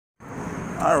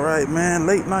All right, man.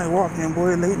 Late night walking,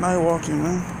 boy. Late night walking,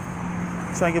 man.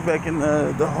 Trying to get back in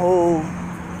the whole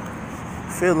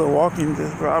feel of walking.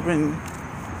 Just, bro, I've been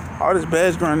all this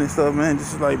badge grinding stuff, man.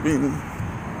 Just like been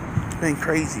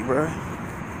crazy, bro.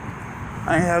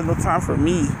 I ain't have no time for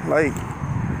me. Like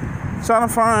trying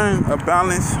to find a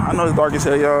balance. I know it's dark as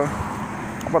hell, y'all.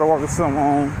 I'm about to walk with some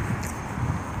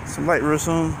light real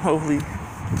soon. Hopefully,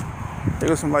 there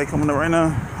goes some light coming up right now.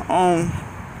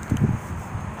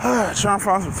 Trying to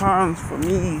find some time for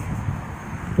me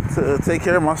to take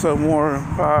care of myself more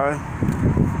by,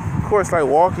 of course, like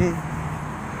walking.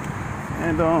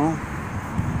 And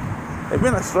it's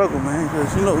been a struggle, man,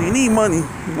 because you need money. You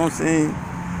know what I'm saying?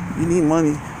 You need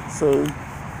money, so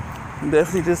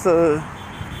definitely just trying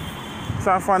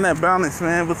to find that balance,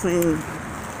 man, between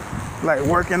like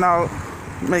working out,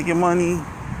 making money,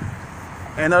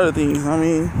 and other things. I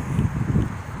mean,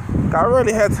 I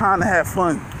really had time to have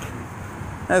fun.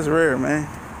 That's rare, man.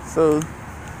 So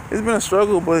it's been a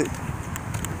struggle, but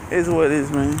it's what it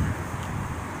is, man.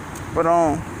 But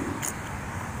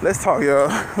let's talk, y'all.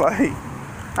 Like,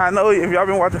 I know if y'all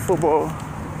been watching football,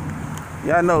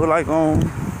 y'all know like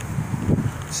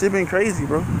shit been crazy,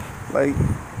 bro. Like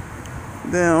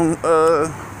them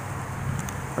the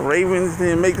Ravens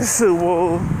didn't make the Super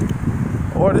Bowl,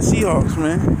 or the Seahawks,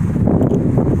 man.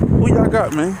 Who y'all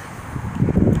got, man?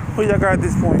 Who y'all got at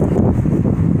this point?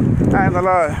 I ain't gonna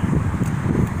lie.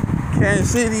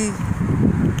 Kansas City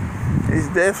is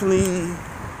definitely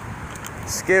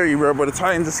scary, bro, but the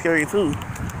Titans are scary too.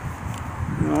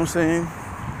 You know what I'm saying?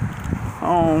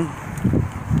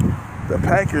 The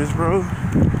Packers, bro,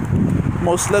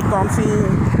 most slept on team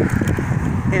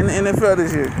in the NFL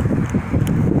this year.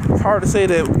 It's hard to say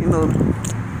that,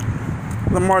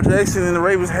 Lamar Jackson and the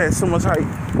Ravens had so much hype. You know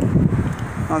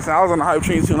what I'm saying? I was on the hype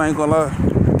train too, I ain't gonna lie.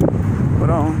 But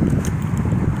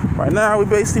right now we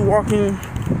basically walking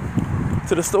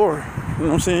to the store. You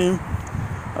know what I'm saying?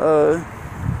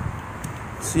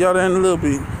 See y'all there in a little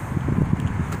bit.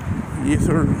 Yes,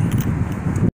 sir.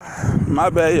 My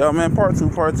bad, y'all, man. Part two.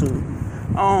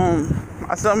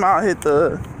 I somehow hit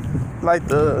the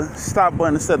stop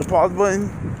button instead of the pause button.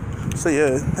 So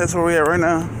yeah, that's where we at right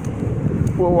now.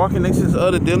 We're walking next to this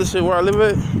other dealership where I live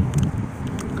at.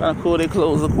 Kind of cool. They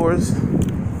close, of course,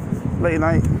 late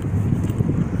night.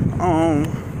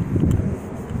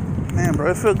 Man,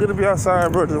 bro, it felt good to be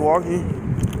outside, bro. Just walking.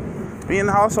 Be in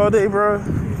the house all day, bro.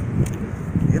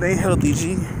 It ain't healthy,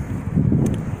 G.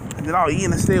 And then I'll eat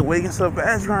and stay awake and stuff.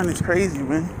 Badge grinding is crazy,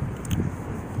 man.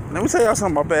 Let me tell y'all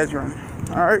something about badge grinding.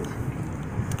 Alright?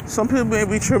 Some people may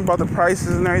be tripping about the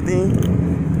prices and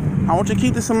everything. I want you to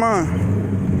keep this in mind.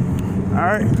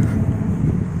 Alright?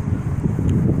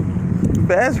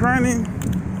 Badge grinding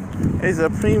is a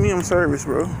premium service,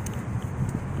 bro.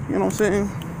 You know what I'm saying?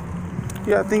 You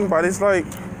gotta think about it. It's like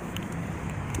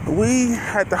we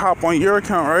had to hop on your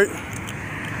account, right?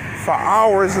 For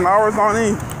hours and hours on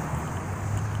end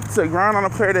to grind on a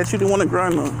player that you didn't want to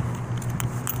grind on.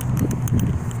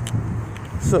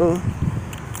 So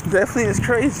definitely it's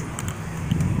crazy.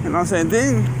 You know what I'm saying?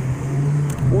 Then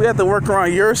we have to work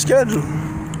around your schedule.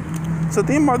 So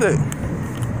think about that.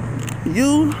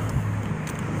 You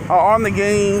are on the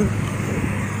game.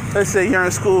 Let's say you're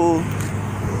in school.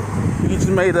 You just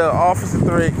made an officer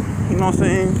threat. You know what I'm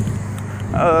saying?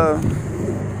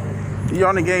 You're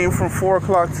on the game from 4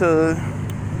 o'clock to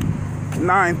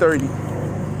 9:30,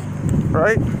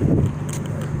 right?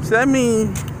 So that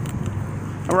means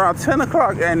around 10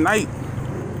 o'clock at night,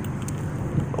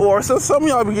 or so some of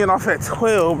y'all be getting off at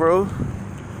 12, bro.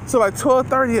 So like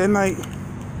 12:30 at night,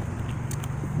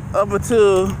 up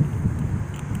until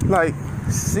like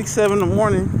 6, 7 in the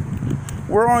morning,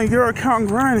 we're on your account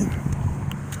grinding,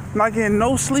 not getting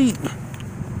no sleep,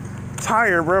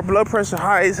 tired, bro, blood pressure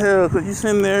high as hell, cause you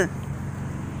sitting there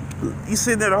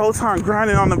the whole time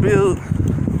grinding on the build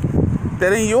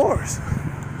that ain't yours.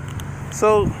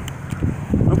 So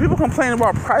when people complain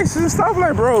about prices and stuff,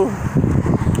 like, bro,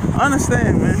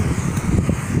 understand, man.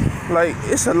 Like,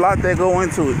 it's a lot that go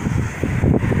into it.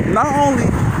 Not only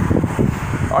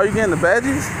are you getting the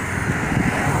badges,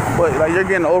 but like you're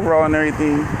getting the overall and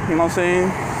everything. You know what I'm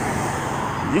saying?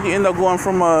 You can end up going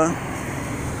from a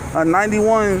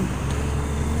 91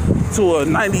 to a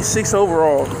 96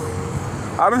 overall.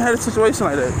 I done had a situation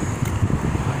like that.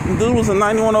 The dude was a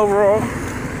 91 overall.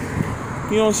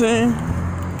 You know what I'm saying?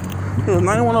 He was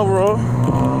 91 overall.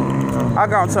 I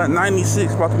got him to a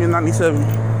 96, about to be a 97. You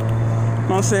know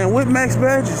what I'm saying? With max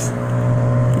badges.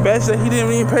 Badges that he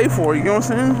didn't even pay for, you know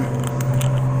what I'm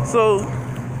saying? So,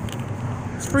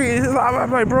 it's pretty,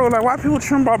 I'm like, bro, like, why people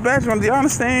trim about badges? Do you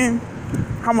understand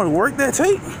how much work that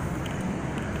take?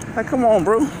 Like, come on,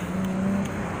 bro.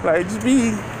 Like, just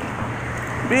be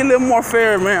a little more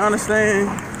fair, man. Understand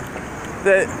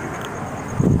that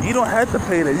you don't have to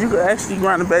pay that. You could actually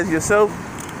grind the badge yourself.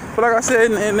 But like I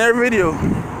said in that video,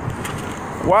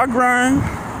 why grind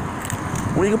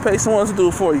when you can pay someone else to do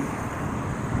it for you? You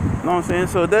know what I'm saying?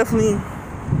 So definitely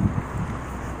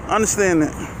understand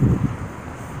that.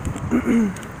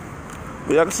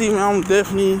 But y'all can see, man, I'm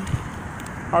definitely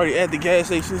already at the gas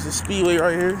station. It's a Speedway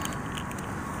right here.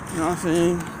 You know what I'm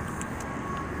saying?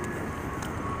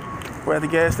 We're at the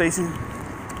gas station.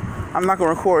 I'm not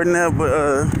gonna record in there,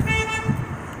 but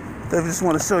definitely just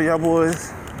want to show y'all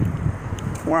boys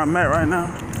where I'm at right now.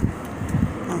 You know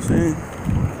what I'm saying?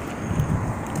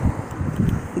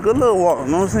 Good little walk,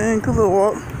 you know what I'm saying? Good little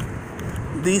walk.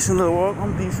 Decent little walk.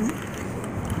 I'm decent.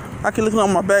 I keep looking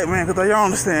on my back, man, because y'all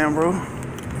understand, bro.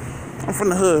 I'm from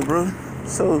the hood, bro.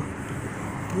 So,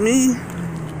 me,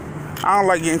 I don't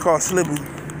like getting caught slipping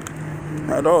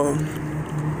at all.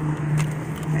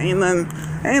 Ain't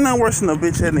nothing worse than a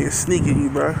bitch that nigga sneaking you,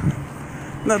 bro.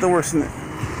 Nothing worse than that.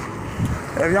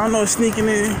 If y'all know sneaking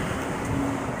in,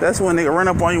 that's when nigga run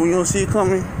up on you when you don't see it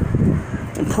coming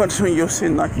and punch you in your shit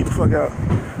and knock you the fuck out.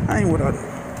 I ain't without it.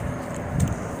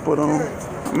 But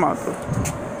I'm out there.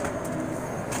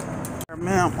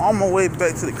 Man, I'm on my way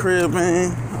back to the crib,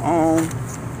 man.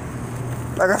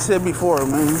 Like I said before,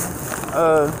 man,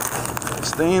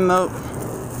 staying up.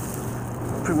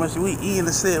 Pretty much we eating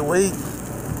the said weight,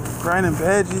 grinding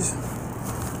badges,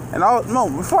 and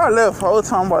before I left, I was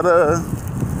talking about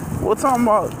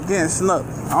getting snuck.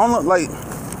 I don't know, like,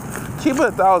 keep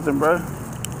it 1,000, bro.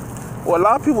 What a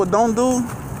lot of people don't do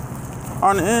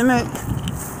on the internet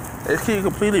is keep it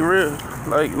completely real.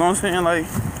 Like, you know what I'm saying? Like,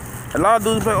 a lot of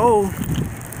dudes be like, oh,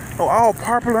 I was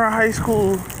popular in high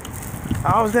school.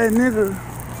 I was that nigga.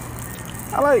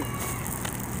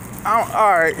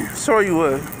 Alright, sure you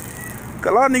would. Cause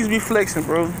a lot of niggas be flexing,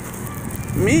 bro.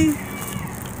 Me,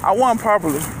 I wasn't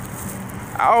popular.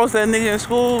 I was that nigga in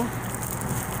school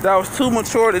that was too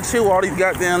mature to chill with all these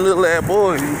goddamn little ass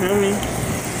boys, you feel me?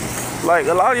 Like,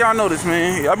 a lot of y'all know this,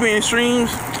 man. Y'all be in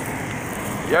streams,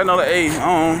 y'all know that, hey,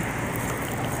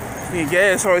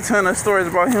 Gas always telling us stories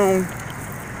about him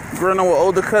growing up with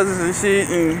older cousins and shit,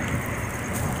 and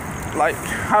like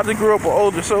how they grew up with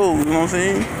older souls, you know what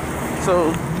I'm saying?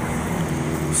 So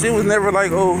shit was never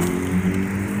like, oh,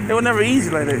 it was never easy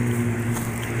like that.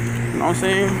 You know what I'm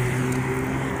saying?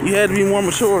 You had to be more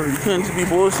mature. You couldn't just be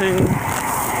bullshitting. I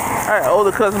had an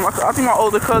older cousin. I think my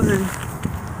older cousin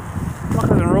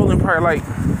Roland, probably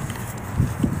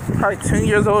 10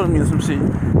 years older than me or some shit.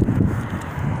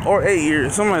 Or 8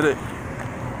 years, something like that.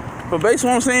 But basically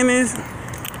what I'm saying is,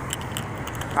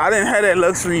 I didn't have that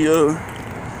luxury of,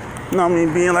 you know what I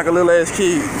mean, being like a little ass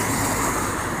kid.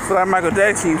 So like Michael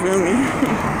Jackson, you feel me?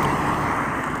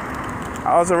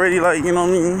 I was already like, you know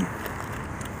what I mean,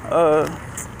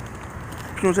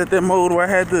 pretty much at that mode where I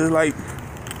had to like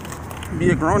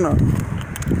be a grown up.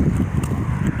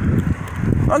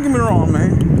 Don't get me wrong,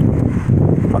 man.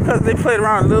 My cousins, they played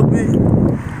around a little bit,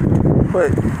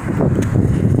 but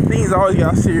things always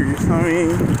got serious. I mean,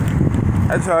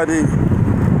 that's how I did.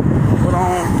 But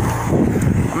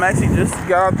I'm actually just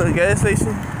got out the gas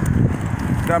station,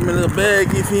 got me a little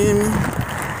bag, you feel me?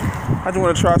 I just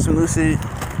want to try some new shit.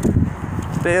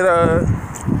 They had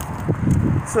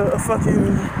it's a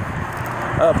fucking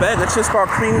bag of chips called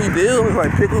Creamy Dill. It's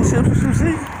like pickle chips or some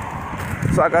shit.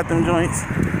 So I got them joints.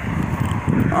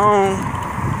 I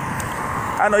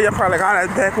know y'all probably like, all that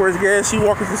backwards gas. You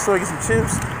walking to the store get some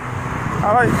chips.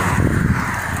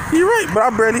 You're right, but I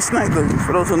barely snack though,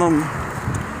 for those who know me. You know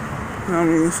what I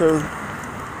mean? So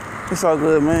it's all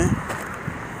good, man.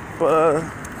 But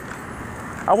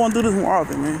I want to do this more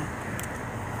often, man.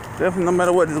 Definitely, no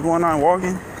matter what is going on,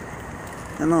 walking.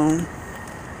 And I'm on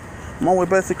my way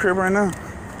back to the crib right now.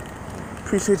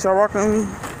 Appreciate y'all rocking with me.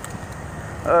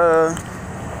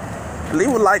 Leave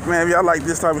a like, man, if y'all like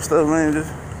this type of stuff, man.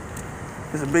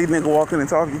 Just a big nigga walking and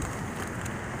talking. You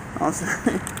know what I'm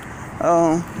saying?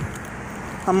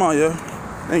 I'm on, yo.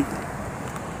 Thank you.